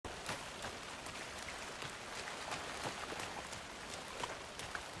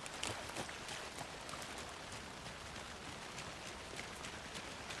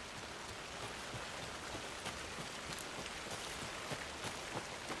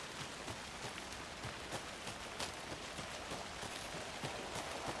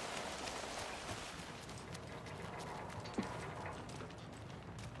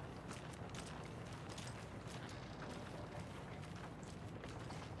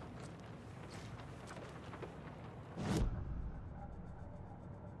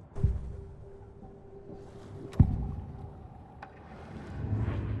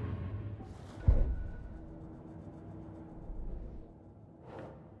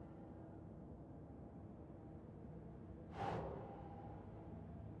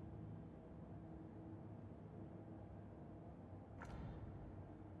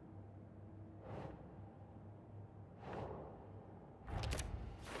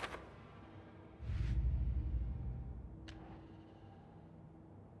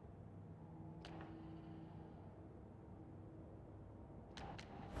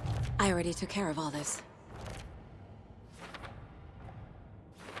I already took care of all this.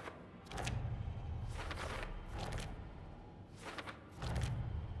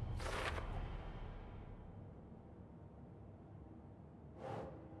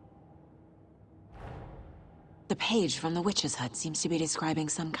 The page from the witch's hut seems to be describing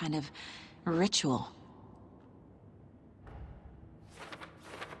some kind of ritual.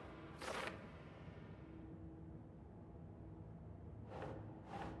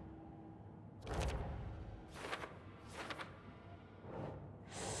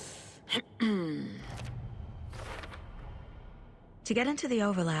 To get into the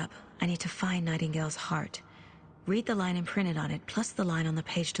overlap, I need to find Nightingale's heart. Read the line imprinted on it, plus the line on the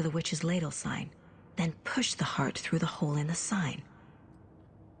page to the witch's ladle sign. Then push the heart through the hole in the sign.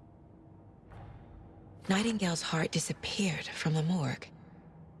 Nightingale's heart disappeared from the morgue.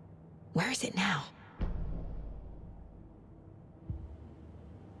 Where is it now?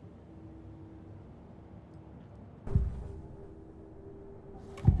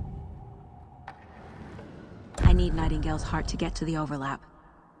 I need Nightingale's heart to get to the overlap.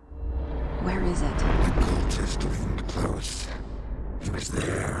 Where is it? The cultist leaned close. He was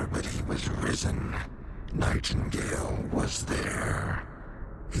there, but he was risen. Nightingale was there.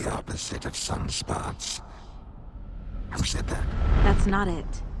 The opposite of sunspots. Who said that? That's not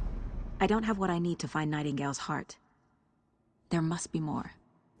it. I don't have what I need to find Nightingale's heart. There must be more.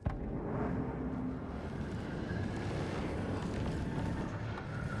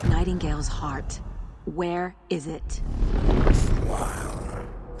 Nightingale's heart. Where is it? While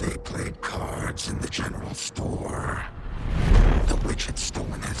they played cards in the general store, the witch had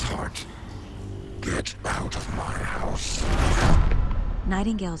stolen his heart. Get out of my house.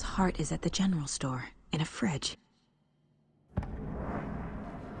 Nightingale's heart is at the general store, in a fridge.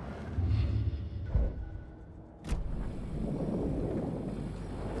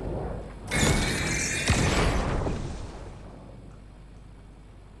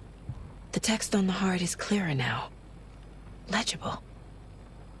 The text on the heart is clearer now. Legible.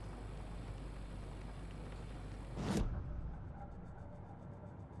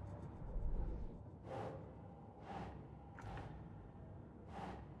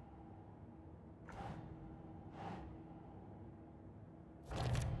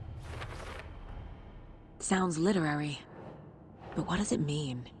 Sounds literary, but what does it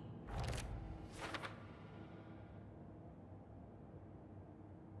mean?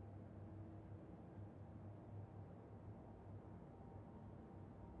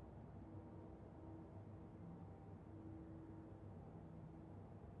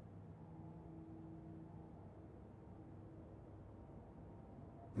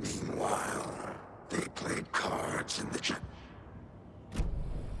 Meanwhile, they played cards in the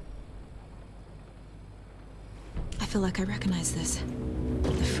I feel like I recognize this.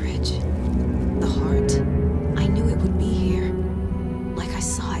 The fridge. The heart. I knew it would be here. Like I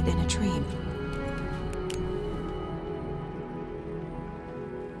saw it in a dream.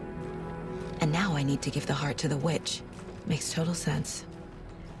 And now I need to give the heart to the witch. Makes total sense.